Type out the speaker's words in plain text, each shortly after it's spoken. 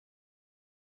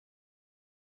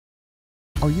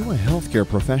Are you a healthcare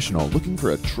professional looking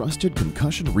for a trusted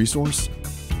concussion resource?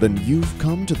 Then you've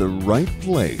come to the right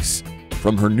place.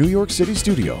 From her New York City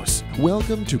studios,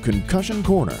 welcome to Concussion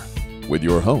Corner with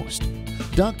your host,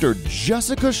 Dr.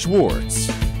 Jessica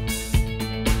Schwartz.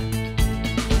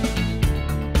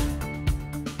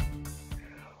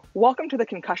 Welcome to the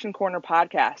Concussion Corner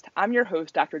podcast. I'm your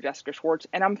host, Dr. Jessica Schwartz,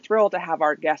 and I'm thrilled to have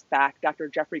our guest back, Dr.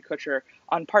 Jeffrey Kutcher,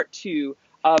 on part 2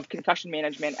 of concussion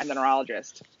management and the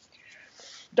neurologist.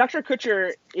 Dr.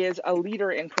 Kutcher is a leader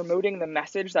in promoting the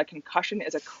message that concussion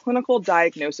is a clinical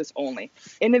diagnosis only,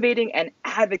 innovating and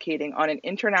advocating on an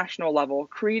international level,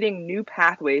 creating new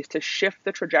pathways to shift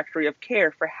the trajectory of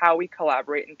care for how we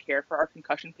collaborate and care for our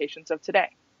concussion patients of today.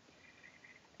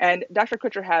 And Dr.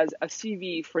 Kutcher has a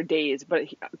CV for days,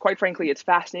 but quite frankly, it's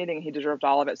fascinating. He deserved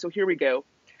all of it. So here we go.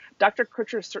 Dr.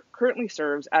 Kutcher currently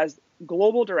serves as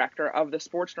Global Director of the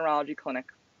Sports Neurology Clinic,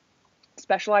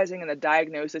 specializing in the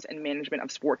diagnosis and management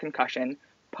of sport concussion,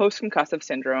 post-concussive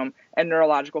syndrome, and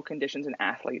neurological conditions in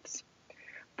athletes.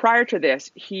 Prior to this,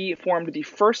 he formed the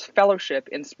first fellowship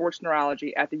in sports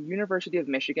neurology at the University of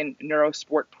Michigan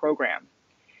NeuroSport program.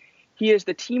 He is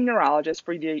the team neurologist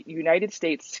for the United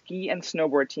States ski and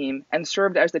snowboard team and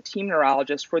served as the team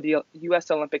neurologist for the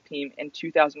U.S. Olympic team in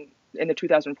the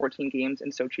 2014 Games in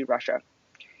Sochi, Russia.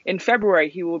 In February,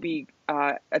 he will be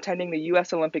attending the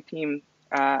U.S. Olympic team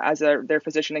as their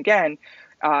physician again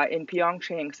in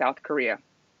Pyeongchang, South Korea.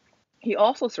 He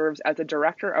also serves as the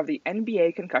director of the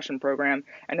NBA concussion program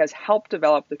and has helped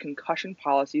develop the concussion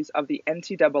policies of the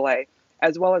NCAA,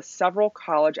 as well as several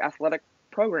college athletic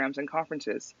programs and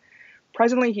conferences.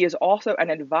 Presently, he is also an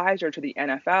advisor to the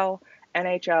NFL,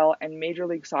 NHL, and Major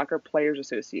League Soccer Players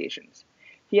Associations.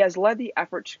 He has led the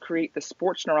effort to create the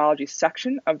Sports Neurology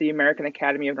section of the American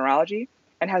Academy of Neurology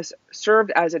and has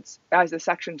served as the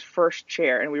section's first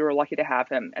chair, and we were lucky to have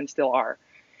him and still are.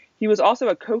 He was also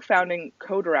a founding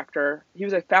co-director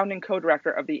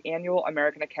of the annual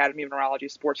American Academy of Neurology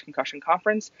Sports Concussion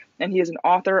Conference, and he is an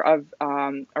author of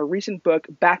a recent book,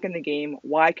 Back in the Game,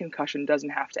 Why Concussion Doesn't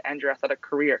Have to End Your Athletic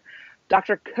Career.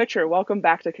 Dr. Kutcher, welcome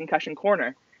back to Concussion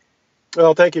Corner.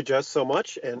 Well, thank you, Jess, so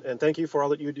much, and thank you for all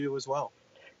that you do as well.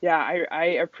 Yeah, I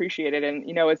appreciate it. And,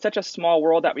 it's such a small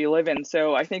world that we live in.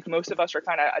 So I think most of us are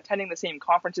kind of attending the same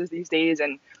conferences these days.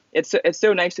 And it's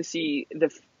so nice to see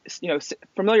the,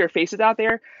 familiar faces out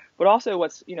there. But also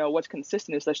what's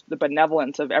consistent is the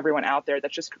benevolence of everyone out there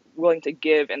that's just willing to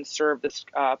give and serve this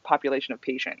population of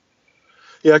patients.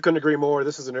 Yeah, I couldn't agree more.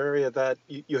 This is an area that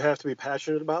you have to be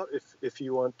passionate about if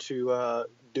you want to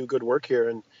do good work here.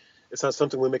 And it's not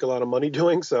something we make a lot of money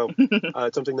doing, so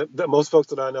it's something that most folks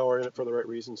that I know are in it for the right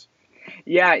reasons.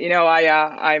 Yeah,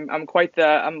 I'm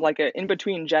like a in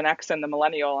between Gen X and the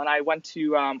millennial, and I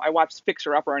watched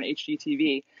Fixer Upper on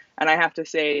HGTV, and I have to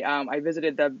say I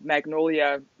visited the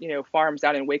Magnolia farms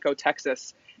down in Waco,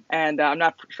 Texas, and I'm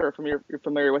not sure if you're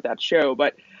familiar with that show,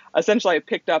 but essentially I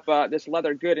picked up this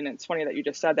leather good, and it's funny that you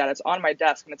just said that. It's on my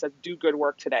desk, and it says "Do good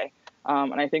work today."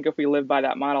 And I think if we live by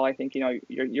that model, I think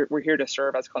we're here to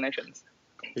serve as clinicians.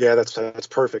 Yeah, that's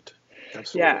perfect.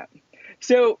 Absolutely. Yeah.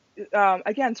 So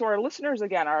again, our listeners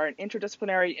are an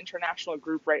interdisciplinary international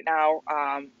group right now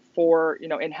for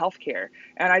in healthcare,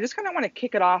 and I just kind of want to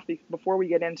kick it off before we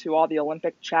get into all the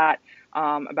Olympic chat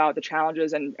about the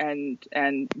challenges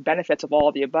and benefits of all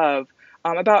of the above.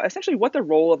 About essentially what the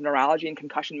role of neurology and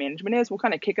concussion management is. We'll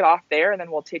kind of kick it off there, and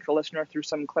then we'll take the listener through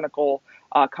some clinical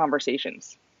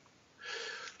conversations.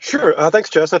 Sure. Thanks,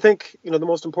 Jess. I think, the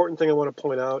most important thing I want to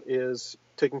point out is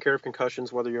taking care of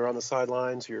concussions, whether you're on the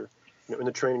sidelines, you're in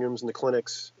the training rooms, in the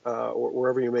clinics, or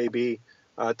wherever you may be,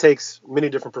 takes many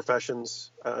different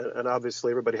professions. And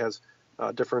obviously everybody has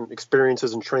different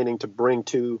experiences and training to bring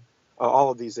to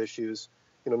all of these issues.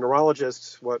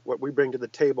 Neurologists, what we bring to the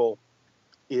table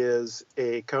is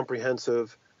a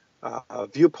comprehensive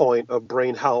viewpoint of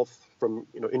brain health from,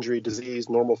 injury, disease,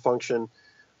 normal function.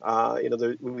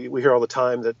 We hear all the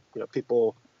time that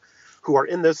people who are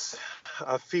in this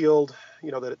field,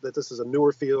 that this is a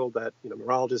newer field, that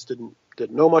neurologists didn't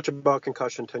know much about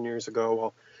concussion 10 years ago.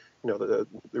 Well, the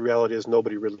reality is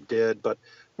nobody really did, but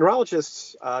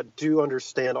neurologists do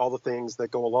understand all the things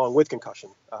that go along with concussion.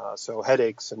 So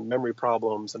headaches and memory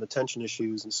problems and attention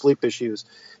issues and sleep issues,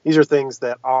 these are things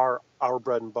that are our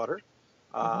bread and butter.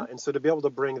 And so to be able to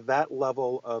bring that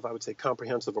level of, I would say,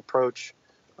 comprehensive approach,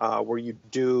 where you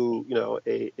do,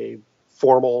 a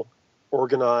formal,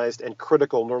 organized, and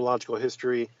critical neurological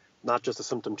history, not just a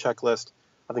symptom checklist.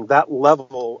 I think that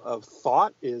level of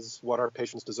thought is what our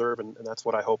patients deserve, and that's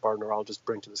what I hope our neurologists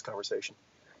bring to this conversation.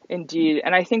 Indeed.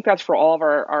 And I think that's for all of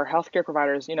our healthcare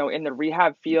providers, in the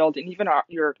rehab field, and even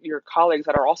your colleagues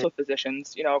that are also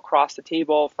physicians, across the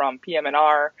table, from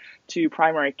PM&R to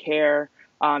primary care,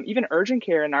 even urgent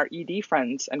care, and our ED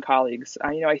friends and colleagues.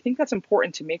 I think that's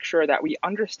important to make sure that we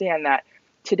understand that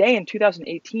today in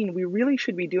 2018, we really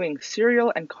should be doing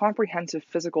serial and comprehensive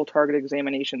physical target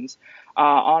examinations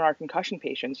on our concussion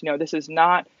patients. This is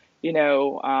not,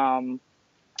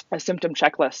 a symptom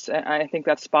checklist. And I think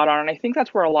that's spot on. And I think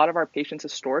that's where a lot of our patients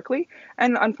historically,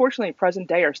 and unfortunately present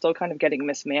day, are still kind of getting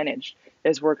mismanaged,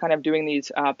 is we're kind of doing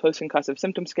these post-concussive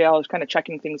symptom scales, kind of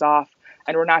checking things off,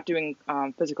 and we're not doing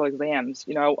physical exams.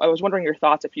 I was wondering your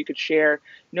thoughts, if you could share,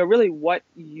 really what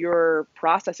your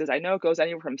process is. I know it goes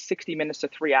anywhere from 60 minutes to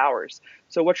 3 hours.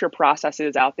 So what your process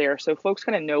is out there, so folks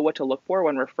kind of know what to look for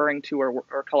when referring to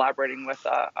or collaborating with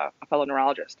a fellow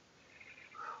neurologist.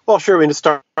 Well, sure. I mean, it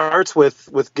starts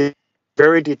with getting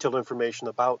very detailed information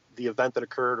about the event that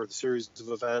occurred or the series of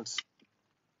events,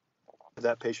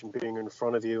 that patient being in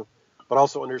front of you, but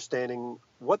also understanding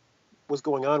what was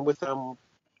going on with them,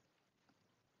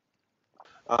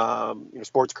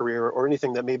 sports career or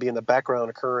anything that may be in the background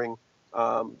occurring,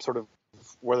 sort of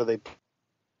whether they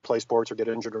play sports or get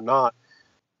injured or not.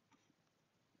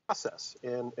 Process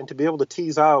and to be able to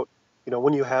tease out,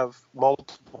 when you have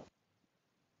multiple,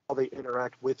 how they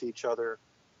interact with each other,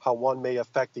 how one may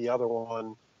affect the other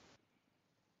one.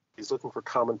 He's looking for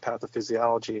common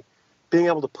pathophysiology, being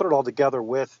able to put it all together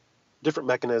with different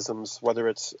mechanisms, whether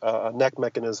it's a neck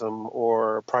mechanism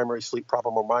or a primary sleep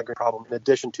problem or migraine problem, in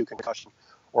addition to concussion,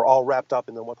 or all wrapped up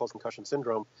in the one post-concussion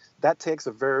syndrome. That takes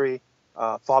a very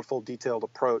thoughtful, detailed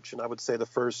approach. And I would say the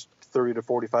first 30 to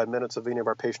 45 minutes of any of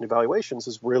our patient evaluations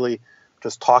is really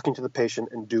just talking to the patient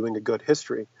and doing a good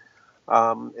history.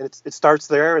 And it starts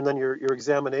there, and then your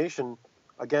examination,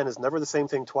 again, is never the same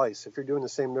thing twice. If you're doing the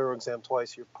same neuro exam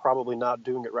twice, you're probably not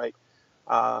doing it right.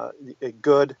 A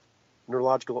good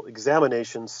neurological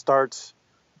examination starts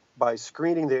by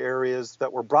screening the areas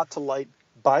that were brought to light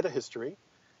by the history,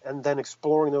 and then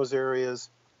exploring those areas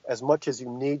as much as you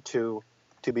need to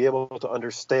be able to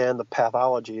understand the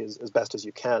pathology as best as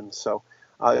you can. So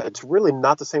it's really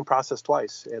not the same process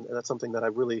twice, and that's something that I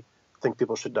really think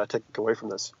people should take away from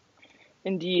this.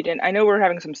 Indeed. And I know we're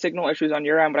having some signal issues on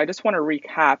your end, but I just want to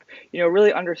recap,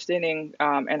 really understanding,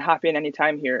 and hop in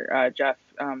anytime here, Jeff,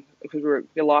 because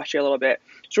we lost you a little bit.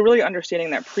 So really understanding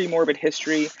that pre-morbid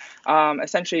history,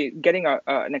 essentially getting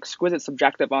an exquisite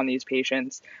subjective on these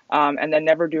patients, and then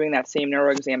never doing that same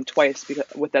neuro exam twice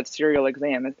with that serial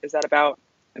exam. Is that about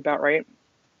right?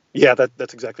 Yeah,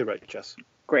 that's exactly right, Jess.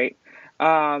 Great.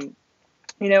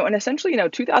 And essentially,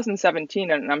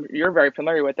 2017, and you're very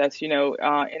familiar with this, in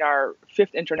our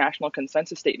 5th International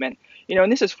Consensus Statement,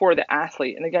 and this is for the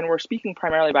athlete. And again, we're speaking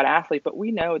primarily about athlete, but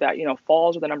we know that,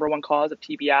 falls are the number one cause of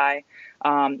TBI,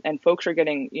 and folks are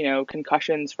getting,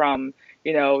 concussions from,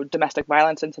 domestic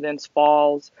violence incidents,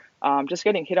 falls, just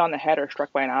getting hit on the head or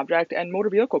struck by an object, and motor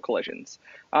vehicle collisions.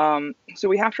 So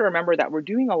we have to remember that we're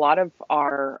doing a lot of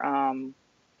our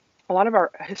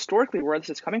historically where this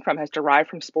is coming from has derived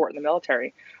from sport in the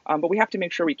military, but we have to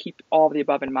make sure we keep all of the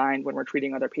above in mind when we're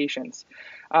treating other patients.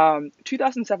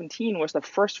 2017 was the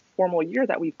first formal year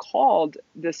that we've called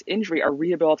this injury a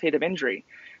rehabilitative injury.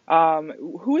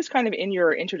 Who is kind of in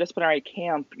your interdisciplinary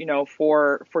camp,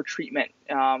 for treatment,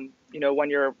 when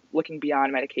you're looking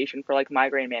beyond medication for like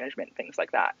migraine management, things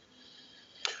like that?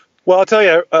 Well, I'll tell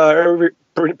you,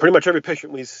 pretty much every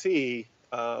patient we see,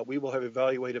 we will have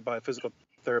evaluated by a physical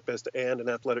therapist, and an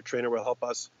athletic trainer will help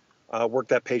us work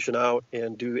that patient out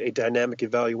and do a dynamic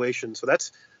evaluation. So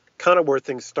that's kind of where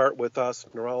things start with us: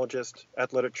 neurologist,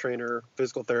 athletic trainer,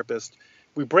 physical therapist.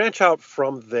 We branch out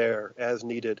from there as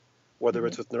needed, whether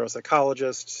it's with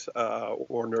neuropsychologists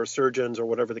or neurosurgeons or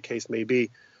whatever the case may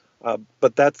be.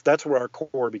 But that's where our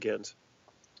core begins.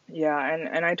 Yeah,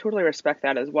 and I totally respect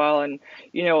that as well. And,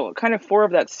 kind of 4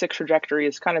 of that 6 trajectory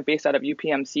is kind of based out of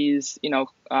UPMC's,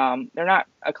 they're not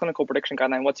a clinical prediction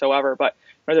guideline whatsoever, but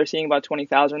they're seeing about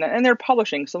 20,000, and they're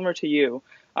publishing similar to you,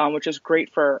 which is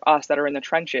great for us that are in the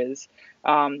trenches.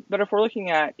 But if we're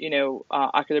looking at,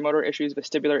 ocular motor issues,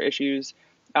 vestibular issues,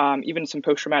 even some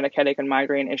post-traumatic headache and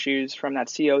migraine issues from that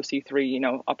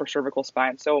COC3, upper cervical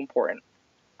spine, so important.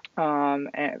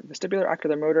 And vestibular,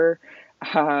 ocular motor,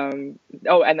 and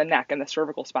the neck and the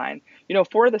cervical spine.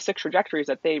 4 of the 6 trajectories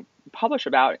that they publish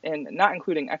about, and not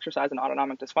including exercise and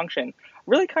autonomic dysfunction,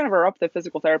 really kind of are up the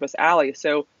physical therapist alley.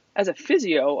 So as a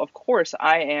physio, of course,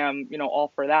 I am,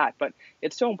 all for that. But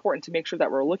it's so important to make sure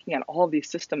that we're looking at all of these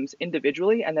systems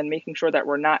individually, and then making sure that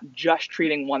we're not just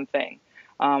treating one thing.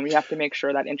 We have to make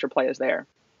sure that interplay is there.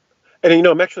 And,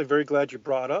 I'm actually very glad you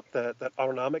brought up that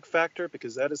autonomic factor,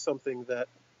 because that is something that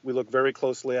we look very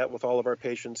closely at with all of our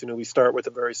patients. We start with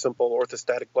a very simple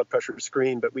orthostatic blood pressure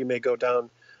screen, but we may go down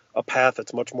a path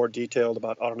that's much more detailed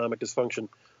about autonomic dysfunction,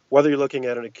 whether you're looking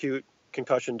at an acute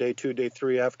concussion day 2, day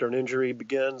 3 after an injury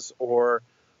begins, or,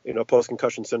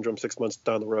 post-concussion syndrome 6 months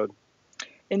down the road.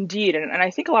 Indeed. And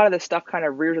I think a lot of this stuff kind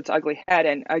of rears its ugly head.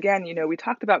 And again, we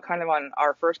talked about kind of on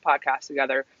our first podcast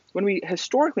together, when we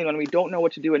don't know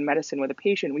what to do in medicine with a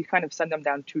patient, we kind of send them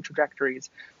down two trajectories.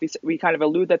 We kind of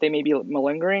allude that they may be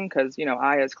malingering because,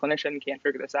 I as clinician can't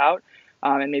figure this out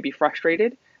and may be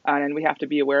frustrated. And we have to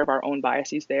be aware of our own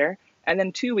biases there. And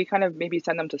then two, we kind of maybe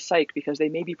send them to psych because they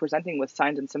may be presenting with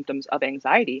signs and symptoms of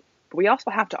anxiety. But we also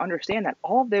have to understand that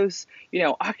all of those,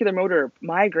 ocular motor,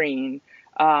 migraine,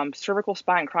 cervical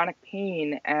spine, chronic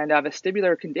pain, and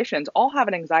vestibular conditions all have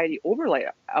an anxiety overlay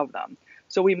of them.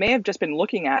 So we may have just been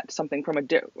looking at something from a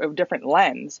different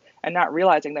lens and not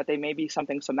realizing that they may be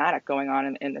something somatic going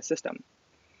on in the system.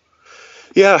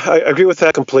 Yeah, I agree with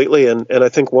that completely. And I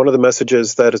think one of the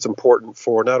messages that is important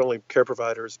for not only care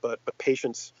providers, but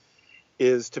patients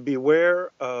is to be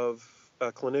aware of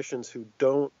clinicians who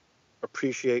don't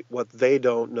appreciate what they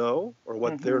don't know or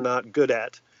what they're not good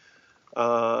at.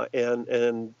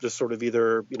 And just sort of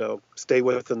either, stay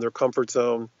within their comfort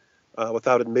zone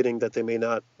without admitting that they may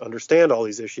not understand all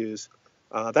these issues.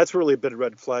 That's really a bit of a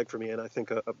red flag for me, and I think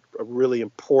a really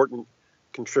important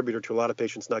contributor to a lot of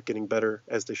patients not getting better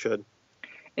as they should.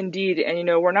 Indeed. And,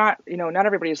 we're not, not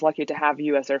everybody is lucky to have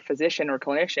you as their physician or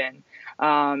clinician.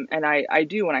 And I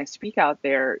do, when I speak out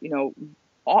there,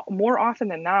 more often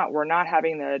than not, we're not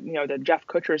having the Jeff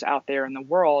Kutchers out there in the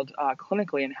world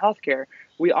clinically in healthcare.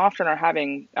 We often are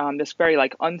having this very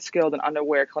unskilled and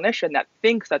unaware clinician that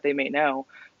thinks that they may know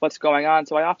what's going on.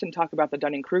 So I often talk about the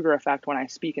Dunning-Kruger effect when I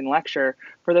speak and lecture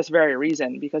for this very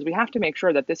reason, because we have to make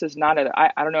sure that this is not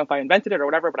I don't know if I invented it or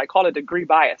whatever, but I call it a degree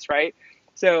bias, right?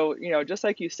 So, just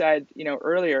like you said,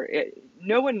 earlier,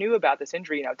 no one knew about this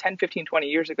injury, 10, 15, 20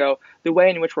 years ago, the way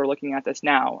in which we're looking at this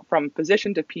now, from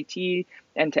physician to PT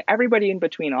and to everybody in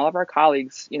between, all of our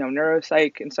colleagues,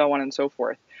 neuropsych and so on and so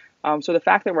forth. So the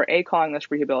fact that we're A, calling this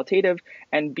rehabilitative,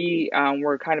 and B,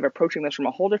 we're kind of approaching this from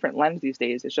a whole different lens these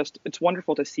days, it's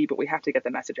wonderful to see, but we have to get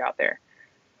the message out there.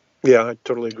 Yeah, I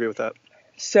totally agree with that.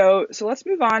 So let's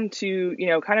move on to,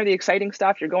 kind of the exciting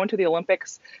stuff. You're going to the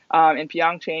Olympics in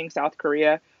Pyeongchang, South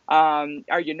Korea.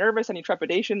 Are you nervous? Any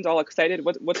trepidations? All excited?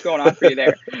 What's going on for you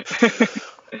there?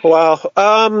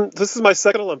 Wow. This is my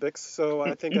second Olympics, so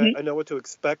I think I know what to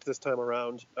expect this time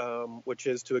around, which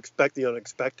is to expect the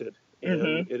unexpected.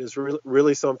 And it is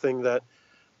really something that,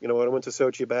 when I went to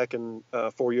Sochi back in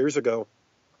 4 years ago,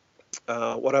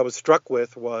 what I was struck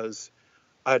with was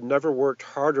I had never worked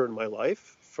harder in my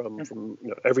life. From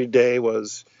every day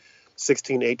was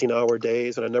 16, 18-hour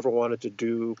days, and I never wanted to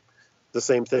do the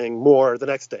same thing more the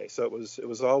next day. So it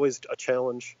was always a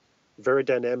challenge, very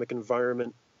dynamic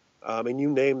environment. And you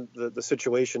name the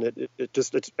situation,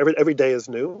 it's every day is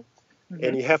new,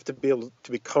 and you have to be able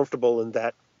to be comfortable in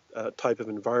that type of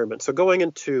environment. So going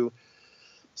into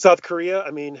South Korea,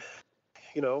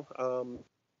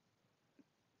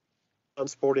 on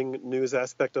sporting news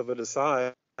aspect of it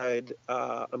aside,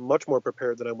 I'm much more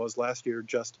prepared than I was last year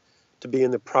just to be in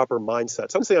the proper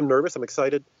mindset. So I'm saying I'm nervous. I'm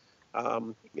excited.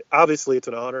 Obviously, it's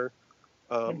an honor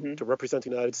to represent the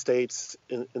United States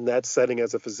in that setting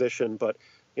as a physician. But,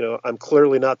 I'm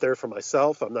clearly not there for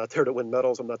myself. I'm not there to win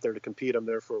medals. I'm not there to compete. I'm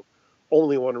there for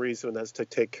only one reason, and that's to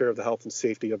take care of the health and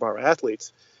safety of our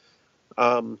athletes.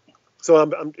 So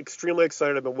I'm extremely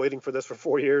excited. I've been waiting for this for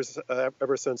 4 years,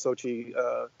 ever since Sochi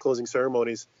closing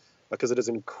ceremonies, because it is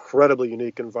an incredibly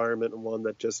unique environment and one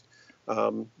that just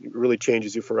really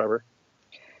changes you forever.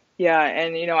 Yeah,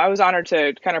 and I was honored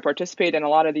to kind of participate in a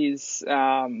lot of these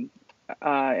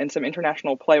in some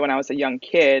international play when I was a young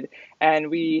kid, and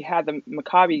we had the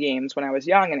Maccabi games when I was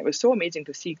young, and it was so amazing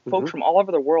to see folks from all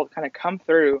over the world kind of come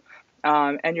through.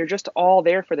 And you're just all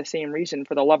there for the same reason,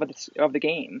 for the love of the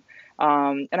game.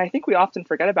 And I think we often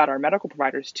forget about our medical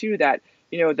providers too, that,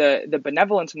 the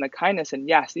benevolence and the kindness, and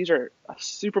yes, these are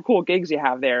super cool gigs you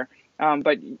have there,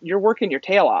 but you're working your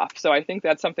tail off. So I think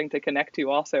that's something to connect to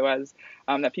also, as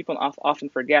that people often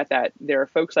forget that there are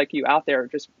folks like you out there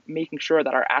just making sure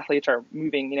that our athletes are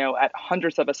moving, at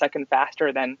hundredths of a second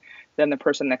faster than the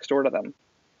person next door to them.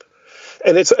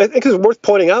 And I think it's worth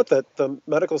pointing out that the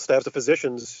medical staff, the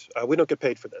physicians, we don't get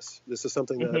paid for this. This is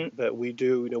something that we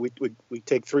do. We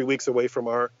take 3 weeks away from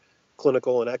our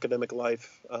clinical and academic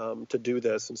life to do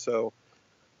this. And so,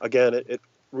 again, it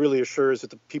really assures that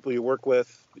the people you work with,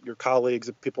 your colleagues,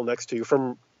 the people next to you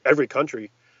from every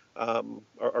country,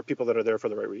 are people that are there for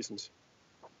the right reasons.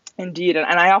 Indeed. And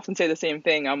I often say the same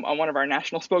thing. I'm one of our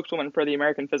national spokeswomen for the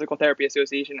American Physical Therapy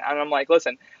Association. And I'm like,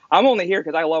 listen, I'm only here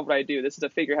because I love what I do. This is a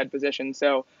figurehead position.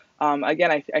 So,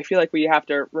 again, I feel like we have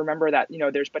to remember that,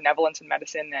 there's benevolence in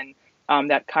medicine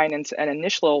and that kindness and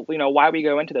initial, why we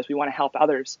go into this. We want to help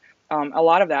others. A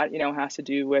lot of that, has to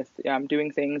do with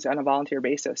doing things on a volunteer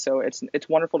basis. So it's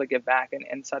wonderful to give back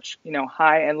in such,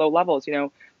 high and low levels,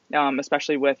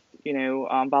 especially with,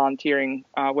 volunteering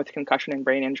with concussion and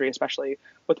brain injury, especially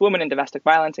with women in domestic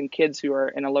violence and kids who are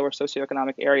in a lower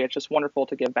socioeconomic area. It's just wonderful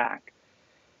to give back.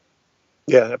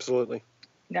 Yeah, absolutely.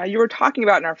 Now, you were talking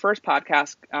about in our first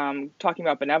podcast, talking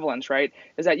about benevolence, right?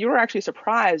 Is that you were actually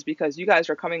surprised because you guys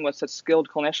are coming with such skilled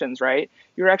clinicians, right?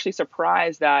 You were actually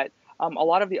surprised that a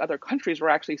lot of the other countries were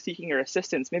actually seeking your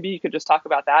assistance. Maybe you could just talk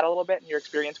about that a little bit and your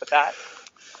experience with that.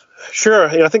 Sure.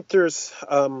 I think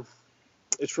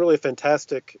it's really a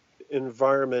fantastic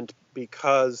environment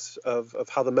because of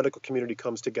how the medical community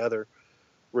comes together.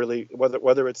 Really,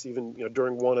 whether it's even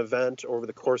during one event or over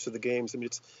the course of the games. I mean,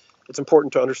 it's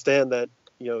important to understand that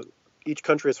each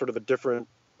country has sort of a different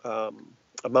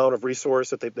amount of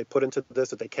resource that they put into this,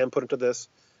 that they can put into this.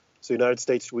 So, United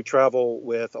States, we travel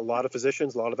with a lot of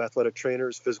physicians, a lot of athletic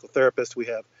trainers, physical therapists. We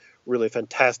have really a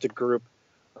fantastic group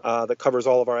that covers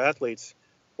all of our athletes.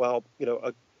 While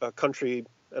a country,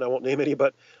 and I won't name any,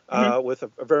 but with a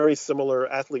very similar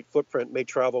athlete footprint may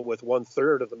travel with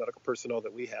 1/3 of the medical personnel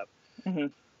that we have. Mm-hmm.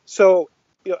 So,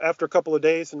 after a couple of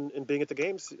days and being at the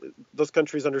games, those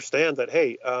countries understand that,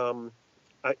 hey,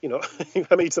 I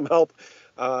need some help.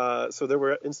 So there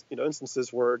were,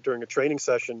 instances where during a training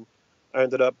session, I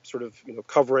ended up sort of,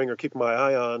 covering or keeping my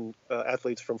eye on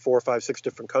athletes from 4, 5, 6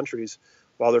 different countries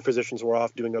while their physicians were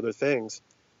off doing other things.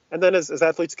 And then as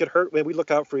athletes get hurt, we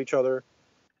look out for each other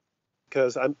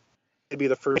because I'm maybe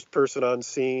the first person on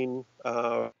scene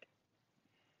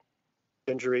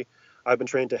injury. I've been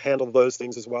trained to handle those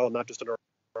things as well, not just a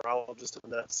neurologist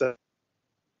in that sense.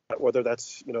 Whether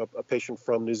that's a patient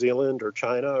from New Zealand or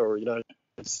China or United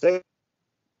States,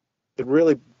 it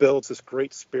really builds this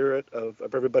great spirit of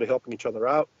everybody helping each other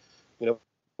out. It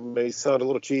may sound a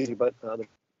little cheesy, but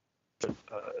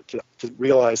to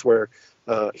realize where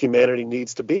humanity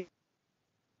needs to be.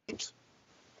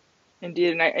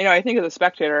 Indeed, and I think as a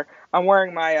spectator, I'm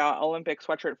wearing my Olympic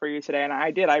sweatshirt for you today, and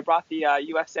I brought the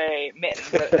USA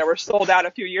mittens that were sold out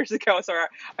a few years ago. So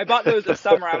I bought those this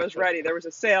summer. I was ready. There was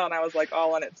a sale, and I was like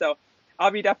all in it. So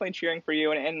I'll be definitely cheering for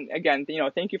you. And again,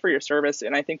 thank you for your service.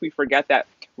 And I think we forget that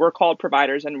we're called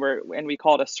providers, and we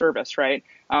call it a service, right?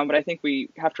 But I think we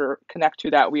have to connect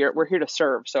to that. We're here to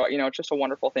serve. So it's just a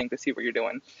wonderful thing to see what you're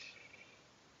doing.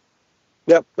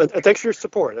 Yeah, and thanks for your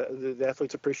support. The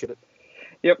athletes appreciate it.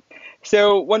 Yep.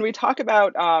 So when we talk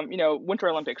about, Winter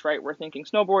Olympics, right, we're thinking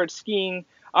snowboard, skiing.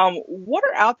 What's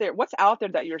out there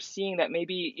that you're seeing that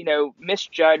maybe,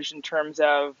 misjudged in terms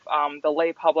of the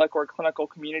lay public or clinical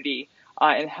community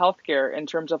in healthcare in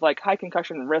terms of like high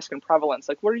concussion risk and prevalence?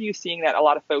 Like, what are you seeing that a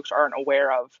lot of folks aren't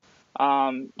aware of,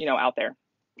 out there?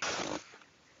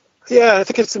 Yeah, I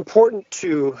think it's important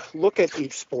to look at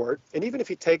each sport. And even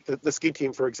if you take the ski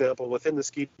team, for example, within the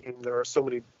ski team, there are so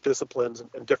many disciplines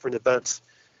and different events.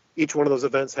 Each one of those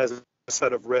events has a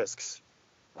set of risks.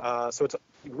 So it's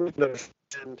really to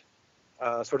understand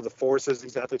sort of the forces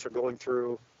these athletes are going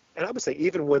through. And I would say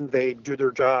even when they do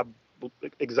their job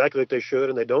exactly like they should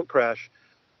and they don't crash,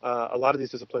 a lot of these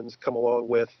disciplines come along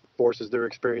with forces they're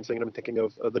experiencing. And I'm thinking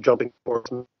of the jumping sports,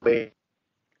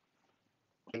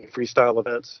 freestyle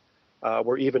events.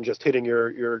 Where even just hitting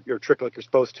your trick like you're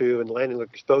supposed to and landing like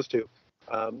you're supposed to,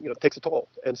 takes a toll.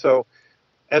 And so,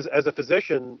 as a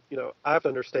physician, I have to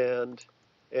understand,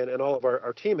 and all of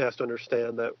our team has to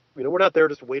understand that we're not there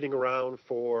just waiting around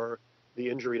for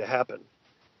the injury to happen.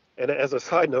 And as a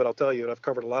side note, I'll tell you, and I've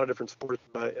covered a lot of different sports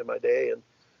in my day, and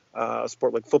a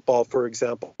sport like football, for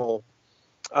example,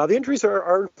 the injuries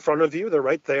are in front of you. They're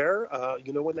right there.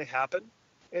 When they happen,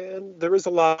 and there is a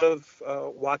lot of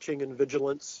watching and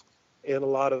vigilance. And a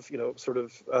lot of,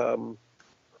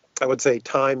 I would say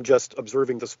time just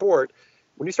observing the sport.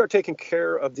 When you start taking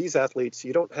care of these athletes,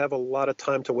 you don't have a lot of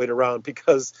time to wait around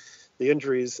because the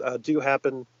injuries do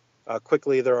happen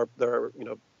quickly. There are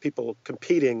people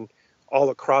competing all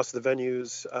across the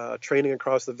venues, training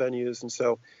across the venues. And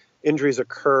so injuries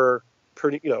occur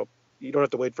pretty, you don't have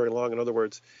to wait very long, in other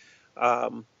words.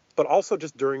 But also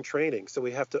just during training. So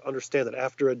we have to understand that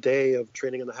after a day of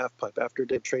training in the half pipe, after a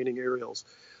day of training aerials,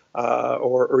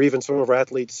 or even some of our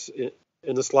athletes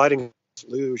in the sliding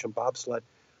luge and bobsled,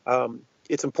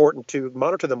 it's important to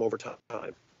monitor them over time,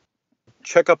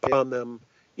 check up on them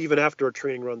even after a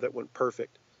training run that went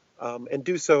perfect, and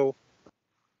do so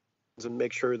and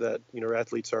make sure that our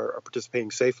athletes are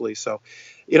participating safely. So,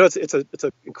 it's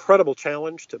an incredible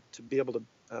challenge to be able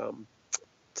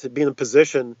to be in a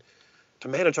position to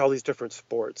manage all these different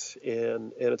sports,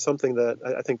 and it's something that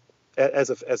I think as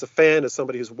a fan, as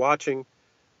somebody who's watching,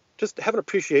 just have an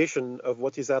appreciation of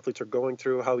what these athletes are going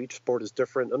through, how each sport is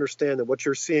different. Understand that what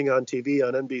you're seeing on TV,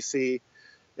 on NBC,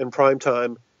 in prime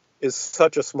time, is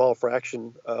such a small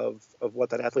fraction of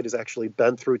what that athlete has actually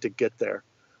been through to get there.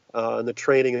 And the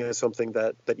training is something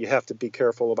that you have to be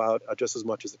careful about just as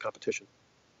much as the competition.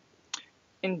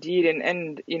 Indeed,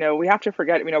 and we have to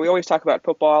forget, we always talk about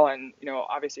football and,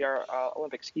 obviously our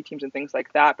Olympic ski teams and things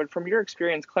like that. But from your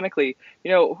experience clinically,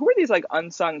 who are these like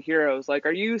unsung heroes? Like,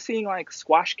 are you seeing like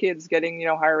squash kids getting,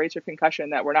 higher rates of concussion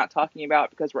that we're not talking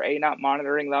about because we're not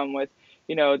monitoring them with,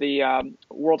 the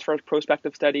world's first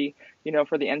prospective study,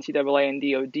 for the NCAA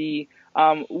and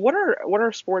DOD? What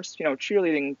are sports,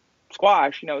 cheerleading,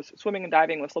 squash, swimming and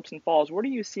diving with slips and falls? What are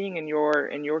you seeing in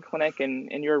your clinic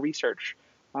and in your research?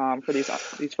 For these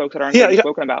folks that aren't getting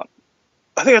spoken about?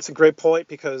 I think that's a great point,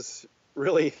 because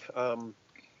really,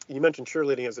 you mentioned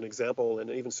cheerleading as an example, and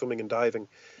even swimming and diving.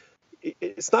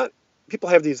 It's not, people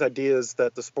have these ideas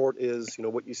that the sport is,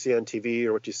 what you see on TV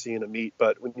or what you see in a meet,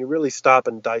 but when you really stop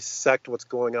and dissect what's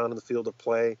going on in the field of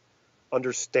play,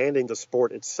 understanding the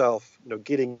sport itself,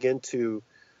 getting into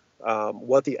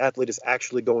what the athlete is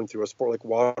actually going through, a sport like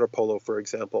water polo, for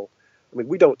example. I mean,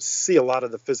 we don't see a lot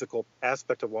of the physical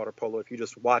aspect of water polo if you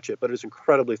just watch it, but it's an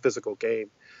incredibly physical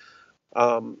game.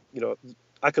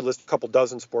 I could list a couple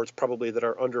dozen sports probably that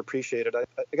are underappreciated. I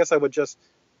guess I would just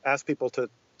ask people to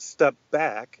step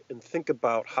back and think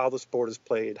about how the sport is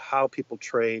played, how people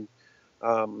train,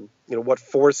 what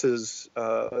forces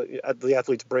the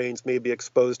athlete's brains may be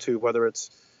exposed to, whether it's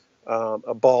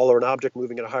a ball or an object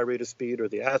moving at a high rate of speed, or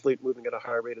the athlete moving at a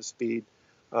high rate of speed.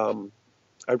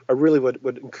 I really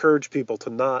would encourage people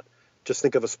to not just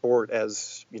think of a sport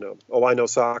as, I know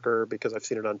soccer because I've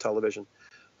seen it on television.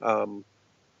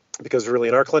 Because really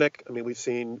in our clinic, I mean, we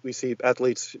see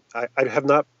athletes. I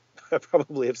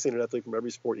probably have seen an athlete from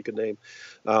every sport you could name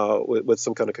with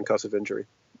some kind of concussive injury.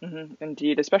 Mm-hmm.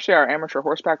 Indeed, especially our amateur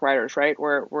horseback riders, right?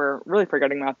 We're really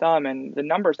forgetting about them, and the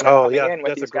numbers that are coming in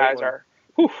with these guys are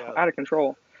out of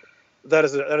control.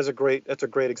 That's a great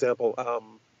example.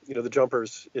 The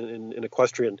jumpers in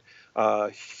equestrian,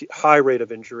 high rate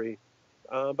of injury,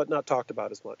 but not talked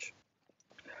about as much.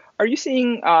 Are you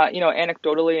seeing,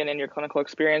 anecdotally and in your clinical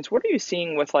experience, what are you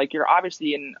seeing with, like, you're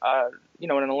obviously in,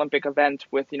 an Olympic event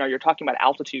with, you're talking about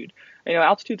altitude.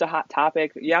 Altitude's a hot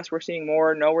topic. Yes, we're seeing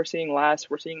more. No, we're seeing less.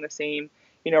 We're seeing the same.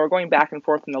 We're going back and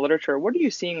forth in the literature. What are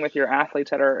you seeing with your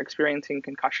athletes that are experiencing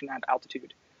concussion at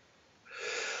altitude?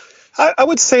 I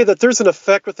would say that there's an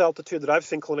effect with altitude that I've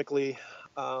seen clinically.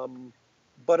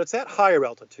 But it's at higher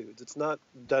altitudes. It's not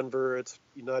Denver. It's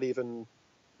not even,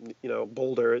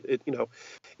 Boulder.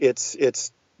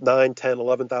 It's 9, 10,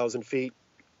 11,000 feet.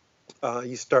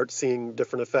 You start seeing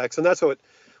different effects. And that's what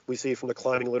we see from the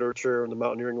climbing literature and the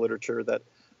mountaineering literature, that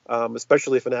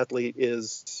especially if an athlete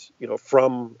is,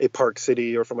 from a park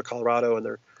city or from a Colorado, and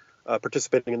they're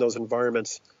participating in those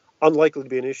environments, unlikely to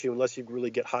be an issue unless you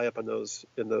really get high up in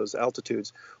those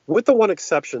altitudes. With the one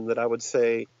exception that I would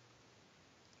say,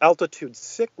 altitude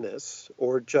sickness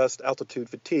or just altitude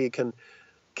fatigue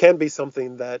can be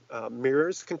something that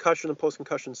mirrors concussion and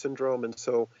post-concussion syndrome. And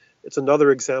so it's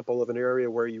another example of an area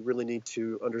where you really need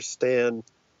to understand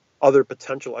other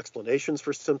potential explanations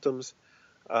for symptoms,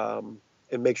 and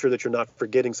make sure that you're not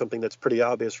forgetting something that's pretty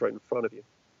obvious right in front of you.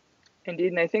 Indeed,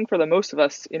 and I think for the most of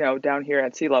us, down here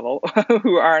at sea level,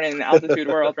 who aren't in the altitude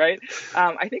world, right?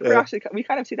 I think we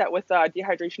kind of see that with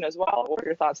dehydration as well. What are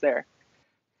your thoughts there?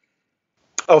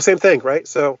 Oh, same thing, right?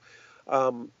 So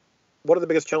one of the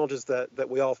biggest challenges that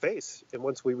we all face, and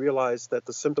once we realize that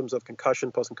the symptoms of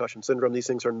concussion, post-concussion syndrome, these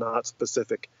things are not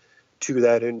specific to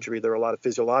that injury. There are a lot of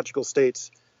physiological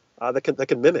states that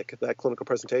can mimic that clinical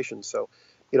presentation. So,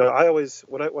 I always,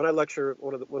 when I lecture,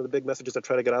 one of the big messages I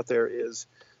try to get out there is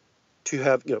to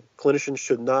have, clinicians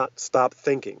should not stop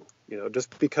thinking.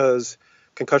 Just because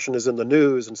concussion is in the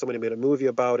news and somebody made a movie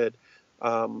about it,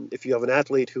 if you have an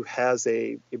athlete who has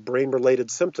a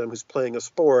brain-related symptom who's playing a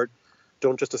sport,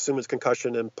 don't just assume it's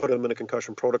concussion and put them in a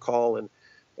concussion protocol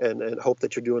and hope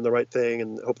that you're doing the right thing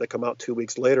and hope they come out 2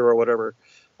 weeks later or whatever.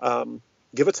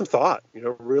 Give it some thought.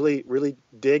 Really, really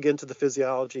dig into the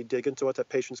physiology, dig into what that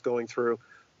patient's going through,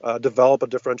 develop a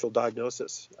differential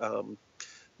diagnosis.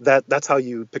 That's how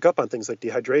you pick up on things like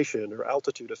dehydration or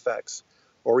altitude effects,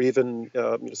 or even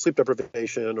sleep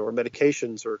deprivation or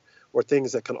medications or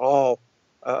things that can all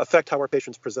affect how our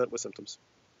patients present with symptoms.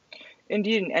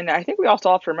 Indeed, and I think we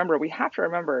also have to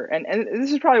remember, and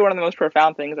this is probably one of the most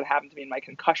profound things that happened to me in my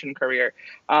concussion career.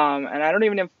 And I don't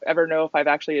even ever know if I've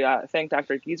actually thanked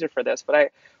Dr. Gieser for this, but I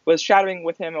was shadowing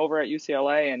with him over at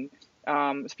UCLA, and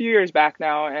it's a few years back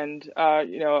now, and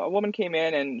a woman came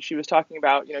in and she was talking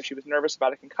about, she was nervous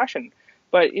about a concussion,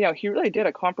 but he really did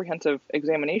a comprehensive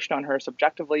examination on her,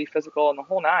 subjectively, physical, and the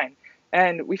whole nine.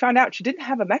 And we found out she didn't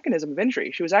have a mechanism of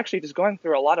injury. She was actually just going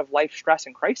through a lot of life stress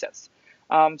and crisis.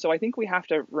 So I think we have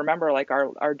to remember, like,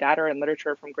 our data and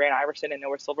literature from Grant Iverson and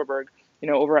Noah Silverberg,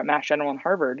 over at Mass General and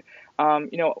Harvard,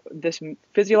 this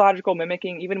physiological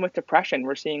mimicking, even with depression,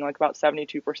 we're seeing like about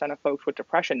 72% of folks with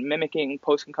depression mimicking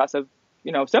post-concussive,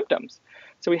 symptoms.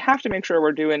 So we have to make sure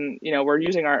we're doing,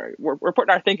 we're putting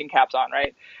our thinking caps on,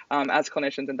 right, as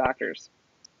clinicians and doctors.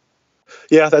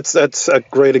 Yeah, that's a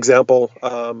great example.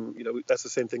 That's the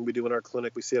same thing we do in our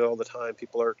clinic. We see it all the time.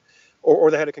 People are,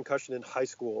 or they had a concussion in high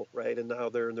school, right? And now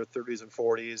they're in their 30s and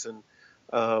 40s,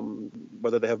 and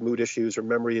whether they have mood issues or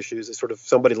memory issues, it's sort of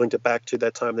somebody linked it back to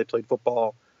that time they played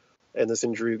football and this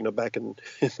injury, back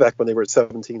when they were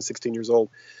 17, 16 years old.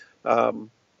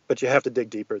 But you have to dig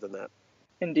deeper than that.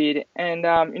 Indeed. And,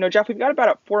 Jeff, we've got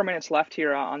about 4 minutes left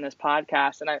here on this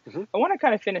podcast, and I want to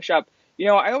kind of finish up.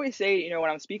 I always say,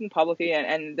 when I'm speaking publicly,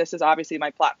 and this is obviously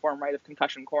my platform, right, of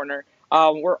Concussion Corner,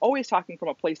 we're always talking from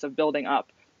a place of building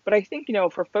up. But I think,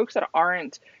 for folks that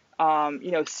aren't,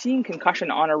 seeing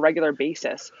concussion on a regular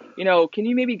basis, can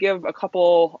you maybe give a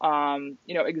couple,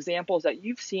 examples that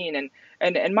you've seen?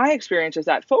 And my experience is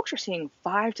that folks are seeing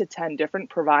 5 to 10 different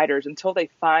providers until they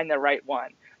find the right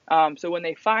one. So when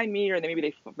they find me, or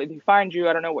maybe they find you,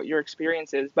 I don't know what your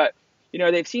experience is, but,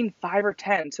 they've seen 5 or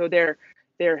 10. So their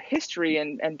history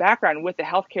and background with the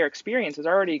healthcare experience is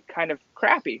already kind of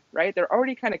crappy, right? They're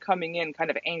already kind of coming in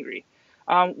kind of angry.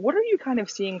 What are you kind of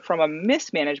seeing from a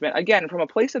mismanagement, again, from a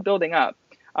place of building up,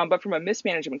 but from a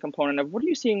mismanagement component of what are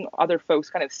you seeing other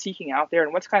folks kind of seeking out there,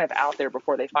 and what's kind of out there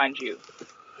before they find you?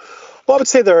 Well, I would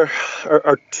say there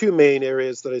are two main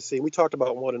areas that I see. We talked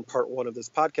about one in part one of this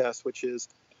podcast, which is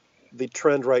the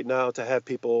trend right now to have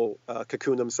people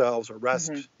cocoon themselves or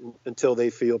rest until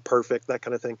they feel perfect, that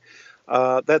kind of thing.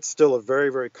 That's still a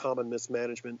very, very common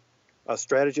mismanagement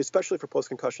strategy, especially for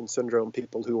post-concussion syndrome,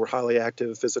 people who were highly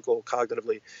active, physical,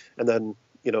 cognitively, and then,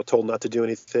 told not to do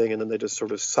anything. And then they just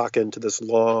sort of sock into this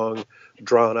long,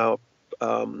 drawn out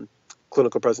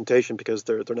clinical presentation because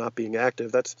they're not being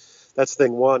active. That's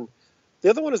thing one. The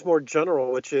other one is more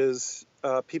general, which is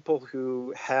people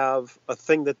who have a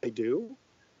thing that they do.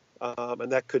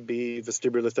 And that could be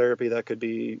vestibular therapy. That could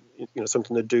be,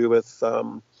 something to do with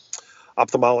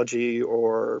ophthalmology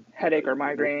or headache or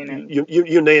migraine, and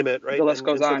you name it, right? The list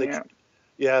goes on.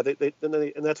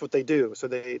 And that's what they do. So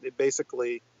they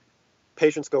basically,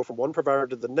 patients go from one provider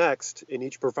to the next, and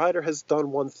each provider has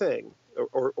done one thing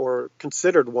or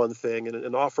considered one thing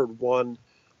and offered one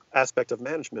aspect of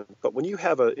management. But when you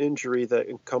have an injury that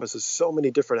encompasses so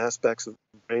many different aspects of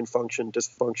brain function,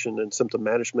 dysfunction, and symptom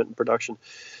management and production,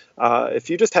 if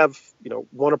you just have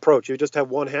one approach, you just have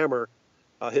one hammer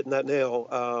hitting that nail,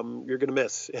 you're going to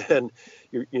miss. And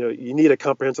you need a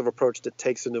comprehensive approach that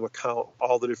takes into account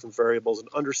all the different variables and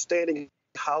understanding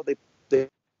how they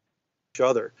each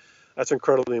other. That's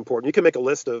incredibly important. You can make a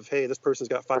list of, hey, this person's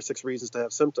got 5 or 6 reasons to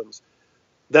have symptoms.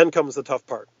 Then comes the tough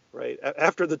part, right?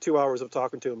 After the 2 hours of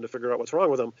talking to them to figure out what's wrong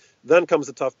with them, then comes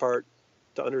the tough part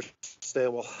to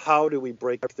understand, well, how do we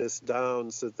break this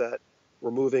down so that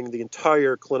we're moving the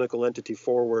entire clinical entity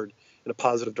forward in a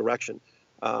positive direction?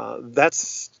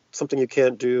 That's something you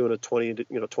can't do in a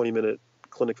 20-minute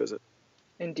clinic visit.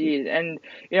 Indeed. And,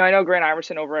 I know Grant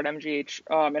Iverson over at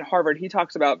MGH in Harvard, he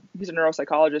talks about, he's a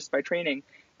neuropsychologist by training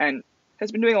and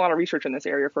has been doing a lot of research in this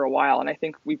area for a while. And I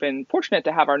think we've been fortunate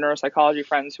to have our neuropsychology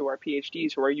friends who are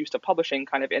PhDs who are used to publishing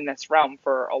kind of in this realm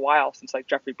for a while, since like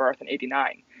Jeffrey Barth in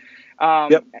 '89.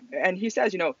 And he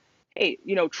says, hey,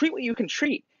 treat what you can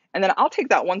treat. And then I'll take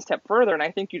that one step further. And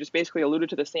I think you just basically alluded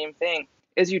to the same thing,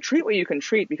 is you treat what you can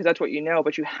treat because that's what you know,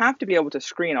 but you have to be able to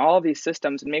screen all of these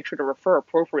systems and make sure to refer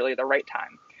appropriately at the right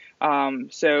time.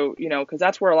 Because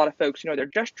that's where a lot of folks, they're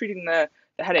just treating the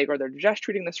headache, or they're just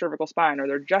treating the cervical spine, or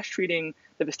they're just treating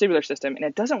the vestibular system. And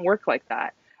it doesn't work like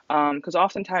that, because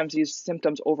oftentimes these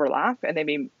symptoms overlap and they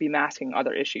may be masking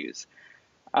other issues.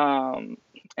 So,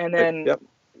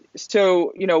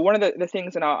 one of the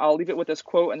things, and I'll leave it with this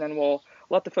quote, and then we'll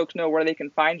let the folks know where they can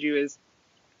find you, is,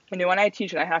 When I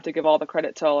teach, and I have to give all the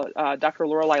credit to Dr.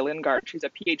 Lorelei Lingard, she's a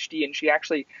PhD, and she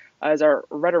actually is a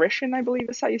rhetorician, I believe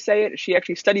is how you say it. She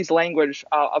actually studies language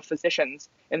of physicians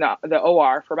in the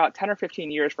OR for about 10 or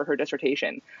 15 years for her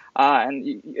dissertation.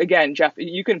 Again, Jeff,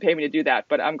 you couldn't pay me to do that,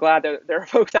 but I'm glad that there are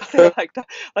folks out there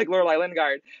like Lorelei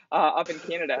Lingard up in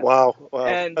Canada. Wow,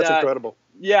 and, that's incredible.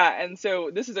 Yeah, and so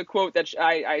this is a quote that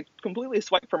I completely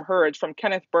swiped from her. It's from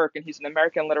Kenneth Burke, and he's an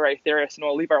American literary theorist, and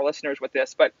we'll leave our listeners with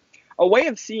this. But a way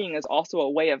of seeing is also a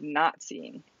way of not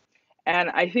seeing. And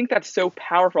I think that's so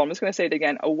powerful. I'm just going to say it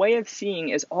again. A way of seeing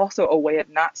is also a way of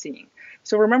not seeing.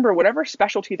 So remember, whatever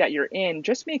specialty that you're in,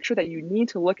 just make sure that you need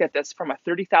to look at this from a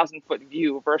 30,000-foot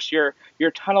view versus your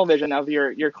tunnel vision of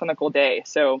your clinical day.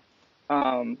 So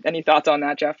any thoughts on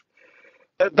that, Jeff?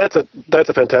 That's a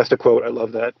fantastic quote. I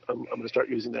love that. I'm going to start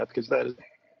using that because that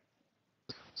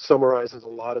summarizes a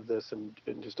lot of this in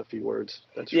just a few words.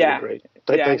 That's really great.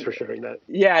 Thanks for sharing that.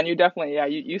 Yeah, and you definitely,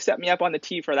 you set me up on the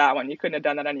tee for that one. You couldn't have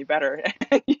done that any better.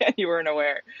 Yeah, you weren't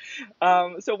aware.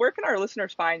 So where can our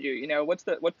listeners find you? What's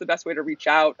the best way to reach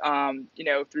out?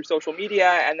 Through social media,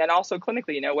 and then also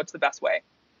clinically, what's the best way?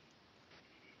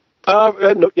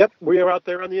 Yep, we are out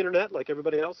there on the internet like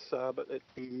everybody else. But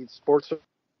the sports.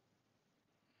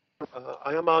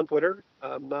 I am on Twitter.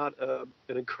 I'm not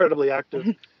an incredibly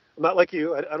active. I'm not like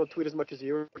you. I don't tweet as much as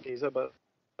you, Giza, but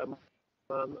I'm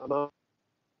on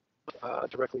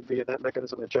directly via that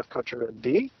mechanism at Jeff Kutcher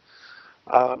MD.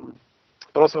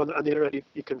 But also on the internet,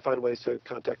 you can find ways to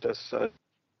contact us.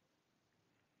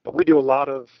 We do a lot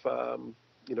of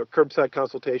curbside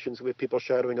consultations with people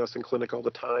shadowing us in clinic all the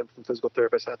time, from physical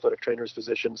therapists, athletic trainers,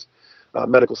 physicians,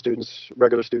 medical students,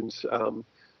 regular students.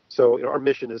 So our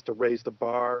mission is to raise the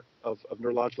bar of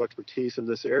neurological expertise in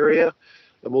this area,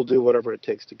 and we'll do whatever it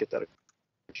takes to get that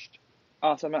accomplished.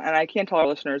 Awesome. And I can't tell our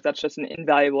listeners that's just an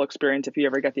invaluable experience if you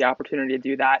ever get the opportunity to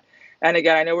do that. And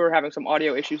again, I know we were having some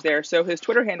audio issues there. So his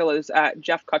Twitter handle is at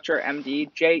Jeff Kutcher MD,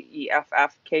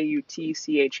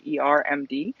 JEFFKUTCHER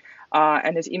MD.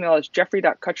 And his email is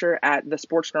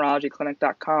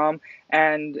jeffrey.kutcher@thesportsneurologyclinic.com.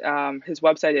 And his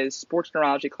website is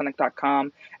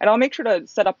sportsneurologyclinic.com. And I'll make sure to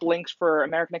set up links for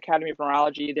American Academy of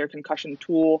Neurology, their concussion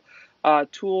tool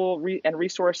and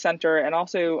resource center, and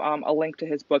also a link to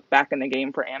his book, Back in the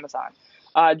Game, for Amazon.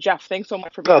 Jeff, thanks so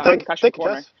much for being on Concussion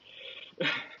Corner.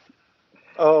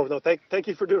 Oh, no, thank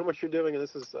you for doing what you're doing. And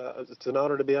this is it's an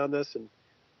honor to be on this, and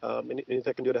anything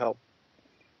I can do to help.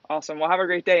 Awesome. Well, have a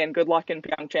great day and good luck in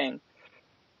Pyeongchang.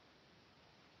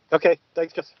 Okay.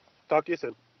 Thanks, Jess. Talk to you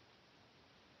soon.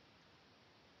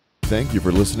 Thank you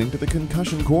for listening to the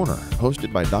Concussion Corner,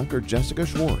 hosted by Dr. Jessica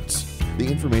Schwartz. The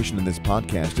information in this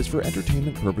podcast is for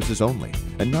entertainment purposes only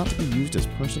and not to be used as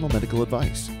personal medical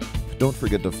advice. Don't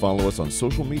forget to follow us on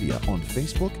social media on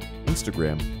Facebook,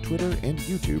 Instagram, Twitter, and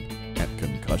YouTube at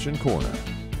Concussion Corner.